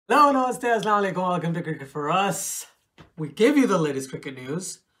Hello, namaste, assalamu alaikum, welcome to Cricket for Us. We give you the latest cricket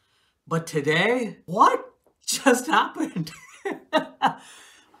news, but today, what just happened?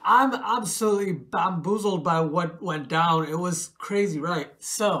 I'm absolutely bamboozled by what went down. It was crazy, right?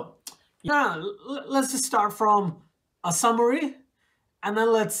 So, let's just start from a summary and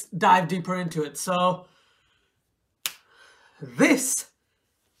then let's dive deeper into it. So, this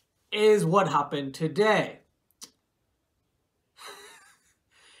is what happened today.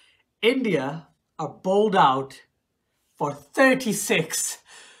 India are bowled out for 36.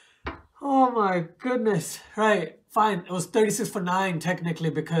 Oh my goodness. Right, fine. It was 36 for 9 technically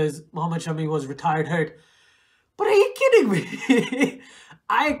because Mohammad Shami was retired hurt. But are you kidding me?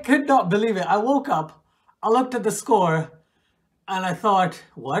 I could not believe it. I woke up, I looked at the score, and I thought,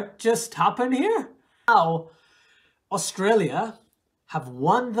 what just happened here? Now, Australia have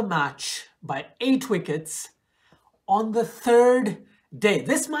won the match by 8 wickets on the third day.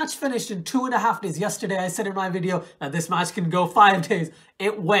 This match finished in 2.5 days. Yesterday, I said in my video that this match can go 5 days.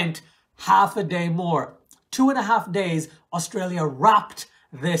 It went half a day more. 2.5 days, Australia wrapped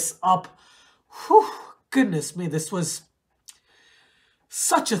this up. Whew, goodness me, this was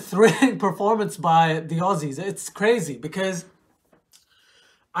such a thrilling performance by the Aussies. It's crazy because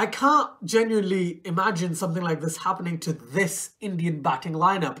I can't genuinely imagine something like this happening to this Indian batting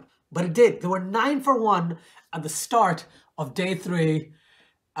lineup, but it did. They were 9 for 1 at the start of day 3,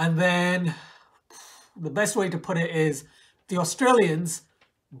 and then the best way to put it is the Australians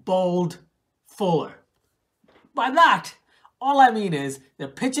bowled fuller. By that, all I mean is they're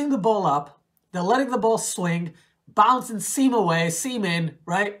pitching the ball up, they're letting the ball swing, bounce and seam away, seam in,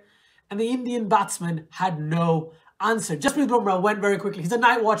 right? And the Indian batsman had no answer. Jasprit Bumrah went very quickly. He's a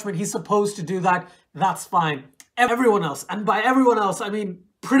night watchman. He's supposed to do that. That's fine. Everyone else, and by everyone else, I mean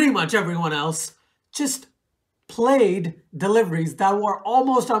pretty much everyone else, just played deliveries that were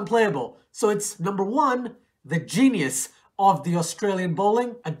almost unplayable. So it's number 1, the genius of the Australian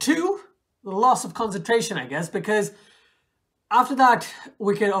bowling, and 2, the loss of concentration, I guess, because after that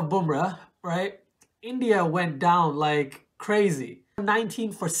wicket of Bumrah, right, India went down like crazy.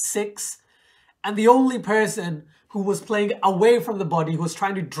 19 for 6, and the only person who was playing away from the body, who was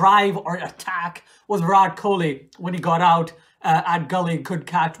trying to drive or attack, was Virat Kohli when he got out at gully, good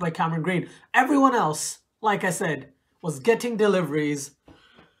catch by Cameron Green. Everyone else, like I said, was getting deliveries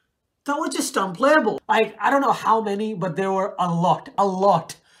that were just unplayable. Like, I don't know how many, but there were a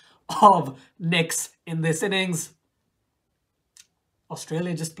lot of nicks in this innings.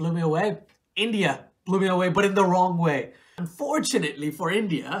 Australia just blew me away. India blew me away, but in the wrong way. Unfortunately for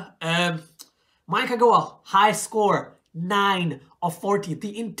India, Mike Agarwal, high score, 9 of 40.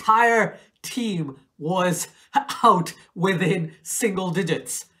 The entire team was out within single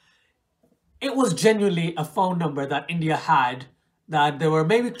digits. It was genuinely a phone number that India had that they were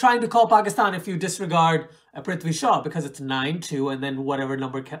maybe trying to call Pakistan if you disregard Prithvi Shaw because it's 9-2 and then whatever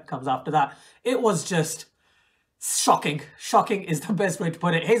number comes after that. It was just shocking. Shocking is the best way to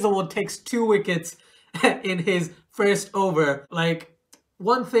put it. Hazelwood takes 2 wickets in his first over. Like,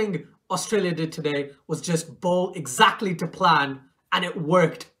 one thing Australia did today was just bowl exactly to plan, and it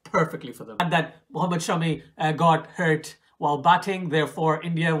worked perfectly for them. And that Mohammad Shami got hurt while batting, therefore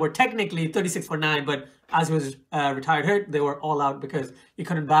India were technically 36 for 9, but as he was retired hurt, they were all out because he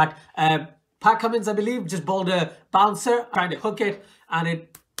couldn't bat. Pat Cummins, I believe, just bowled a bouncer, trying to hook it, and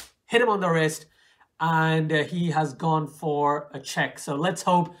it hit him on the wrist, and he has gone for a check. So let's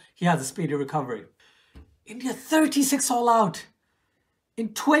hope he has a speedy recovery. India 36 all out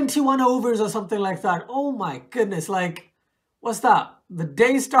in 21 overs or something like that. Oh my goodness, like, what's that? The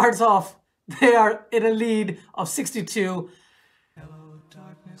day starts off, they are in a lead of 62,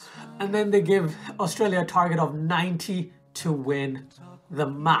 and then they give Australia a target of 90 to win the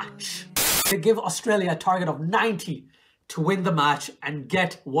match. They give Australia a target of 90 to win the match and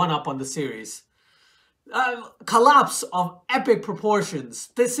get 1 up on the series. Collapse of epic proportions.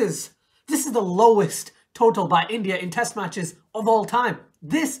 This is the lowest total by India in test matches of all time.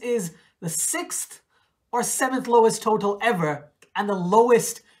 This is the 6th or 7th lowest total ever and the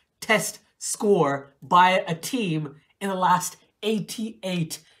lowest test score by a team in the last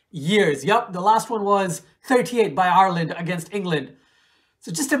 88 years. Yep, the last one was 38 by Ireland against England.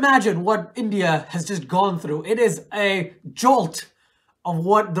 So just imagine what India has just gone through. It is a jolt of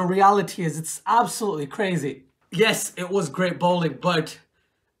what the reality is. It's absolutely crazy. Yes, it was great bowling, but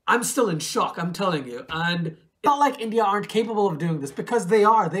I'm still in shock, I'm telling you. And it's not like India aren't capable of doing this, because they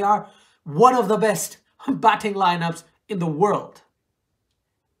are. They are one of the best batting lineups in the world.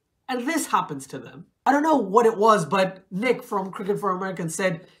 And this happens to them. I don't know what it was, but Nick from Cricket for Americans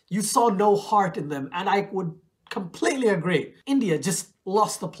said, you saw no heart in them. And I would Completely agree. India just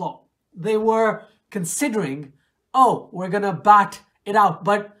lost the plot. They were considering, oh, we're gonna bat it out,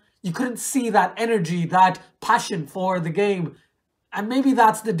 but you couldn't see that energy, that passion for the game. And maybe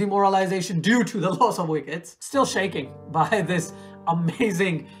that's the demoralization due to the loss of wickets. Still shaking by this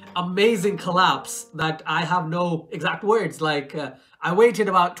amazing, amazing collapse that I have no exact words. Like, I waited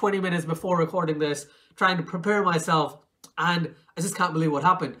about 20 minutes before recording this, trying to prepare myself, and I just can't believe what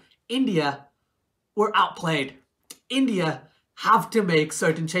happened. India were outplayed. India have to make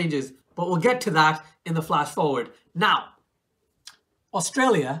certain changes, but we'll get to that in the flash forward. Now,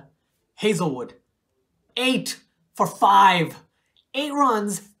 Australia, Hazelwood, 8 for 5. 8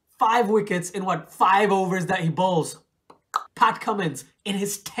 runs, 5 wickets in what, 5 overs that he bowls. Pat Cummins, in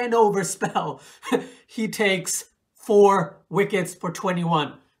his 10-over spell, he takes 4 wickets for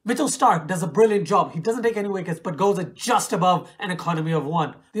 21. Mitchell Starc does a brilliant job. He doesn't take any wickets, but goes at just above an economy of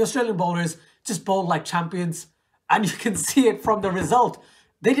 1. The Australian bowlers just bowled like champions, and you can see it from the result.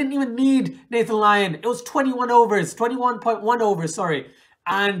 They didn't even need Nathan Lyon. It was 21 overs, 21.1 overs, sorry.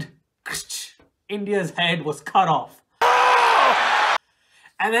 And India's head was cut off.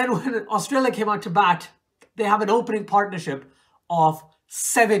 And then when Australia came out to bat, they have an opening partnership of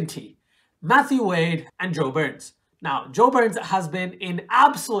 70. Matthew Wade and Joe Burns. Now, Joe Burns has been in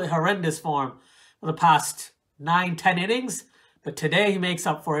absolutely horrendous form for the past 9-10 innings, but today he makes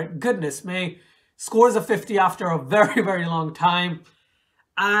up for it. Goodness me. Scores a 50 after a very, very long time.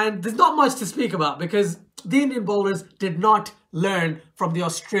 And there's not much to speak about because the Indian bowlers did not learn from the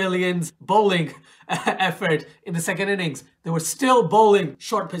Australians' bowling effort in the second innings. They were still bowling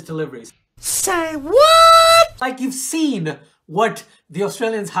short pitch deliveries. Say what? Like, you've seen what the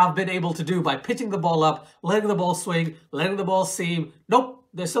Australians have been able to do by pitching the ball up, letting the ball swing, letting the ball seam. Nope,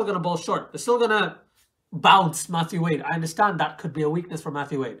 they're still going to bowl short. They're still going to bounce Matthew Wade. I understand that could be a weakness for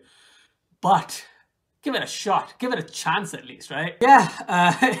Matthew Wade, but give it a shot. Give it a chance at least, right?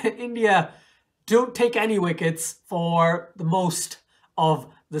 Yeah, India don't take any wickets for the most of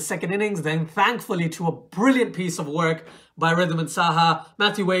the second innings. Then thankfully, to a brilliant piece of work by Rhythm and Saha,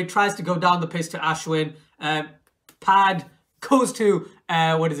 Matthew Wade tries to go down the pitch to Ashwin. Pad goes to,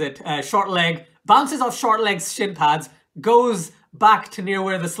 short leg, bounces off short leg's shin pads, goes back to near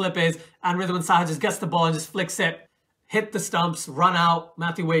where the slip is, and Rhythm and Saha just gets the ball and just flicks it, hit the stumps, run out.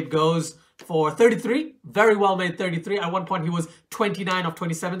 Matthew Wade goes for 33, very well made 33. At one point he was 29 of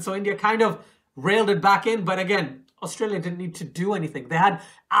 27, so India kind of railed it back in, but again, Australia didn't need to do anything. They had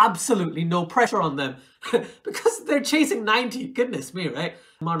absolutely no pressure on them because they're chasing 90. Goodness me, right?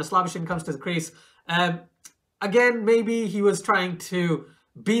 Marnus Labuschagne comes to the crease. Again, maybe he was trying to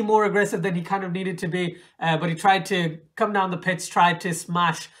be more aggressive than he kind of needed to be, but he tried to come down the pitch, tried to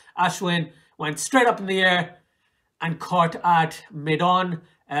smash Ashwin, went straight up in the air and caught at mid-on.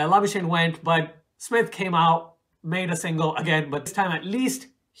 Labuschagne went, but Smith came out, made a single again, but this time at least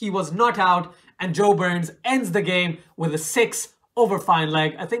he was not out, and Joe Burns ends the game with a 6 over fine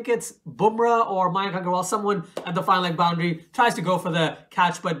leg. I think it's Bumrah or Mayank Agarwal, someone at the fine leg boundary, tries to go for the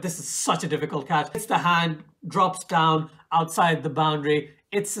catch, but this is such a difficult catch. It's the hand, drops down outside the boundary.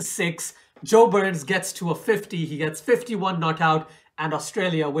 It's a 6. Joe Burns gets to a 50. He gets 51 not out, and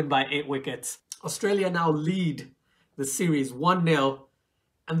Australia win by 8 wickets. Australia now lead the series 1-0,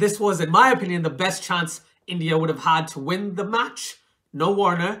 and this was, in my opinion, the best chance India would have had to win the match. No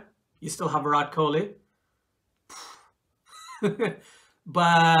Warner. You still have Virat Kohli.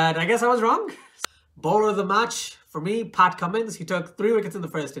 But I guess I was wrong. Bowler of the match, for me, Pat Cummins. He took 3 wickets in the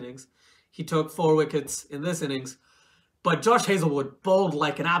first innings. He took 4 wickets in this innings. But Josh Hazelwood bowled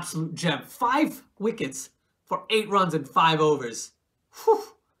like an absolute gem. 5 wickets for 8 runs in 5 overs. Whew.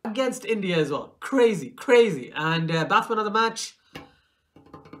 Against India as well. Crazy, crazy. And batsman of the match,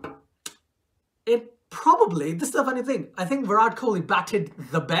 it probably, this is the funny thing, I think Virat Kohli batted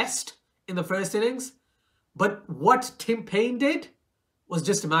the best in the first innings, but what Tim Paine did was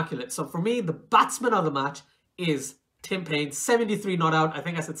just immaculate. So for me, the batsman of the match is Tim Paine, 73 not out. I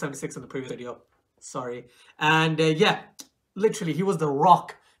think I said 76 in the previous video. Sorry. And yeah, literally, he was the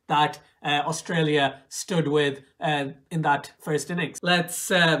rock that Australia stood with in that first innings.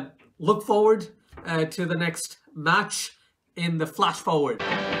 Let's look forward to the next match in the flash forward.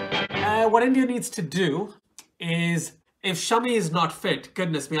 What India needs to do is, if Shami is not fit,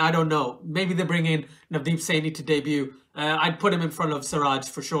 goodness me, I don't know. Maybe they bring in Navdeep Saini to debut. I'd put him in front of Siraj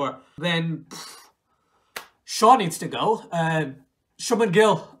for sure. Then Shaw needs to go. Shubman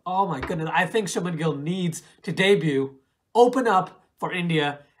Gill, oh my goodness. I think Shubman Gill needs to debut, open up for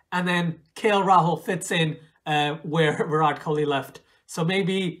India, and then KL Rahul fits in where Virat Kohli left. So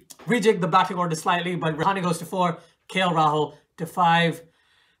maybe rejig the batting order slightly, but Rahane goes to 4, KL Rahul to 5,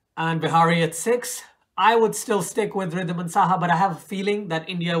 and Bihari at 6. I would still stick with Ridham and Saha, but I have a feeling that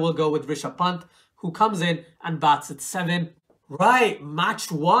India will go with Rishabh Pant, who comes in and bats at 7. Right,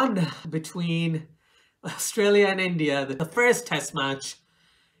 match 1 between Australia and India. The first test match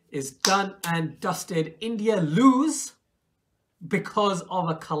is done and dusted. India lose because of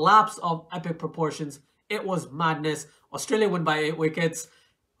a collapse of epic proportions. It was madness. Australia win by 8 wickets.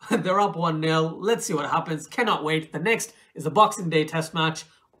 They're up 1-0. Let's see what happens. Cannot wait. The next is a Boxing Day test match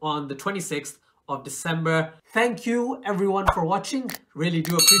on the 26th of December. Thank you everyone for watching. Really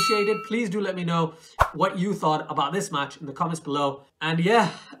do appreciate it. Please do let me know what you thought about this match in the comments below. And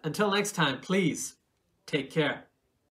yeah, until next time, please take care.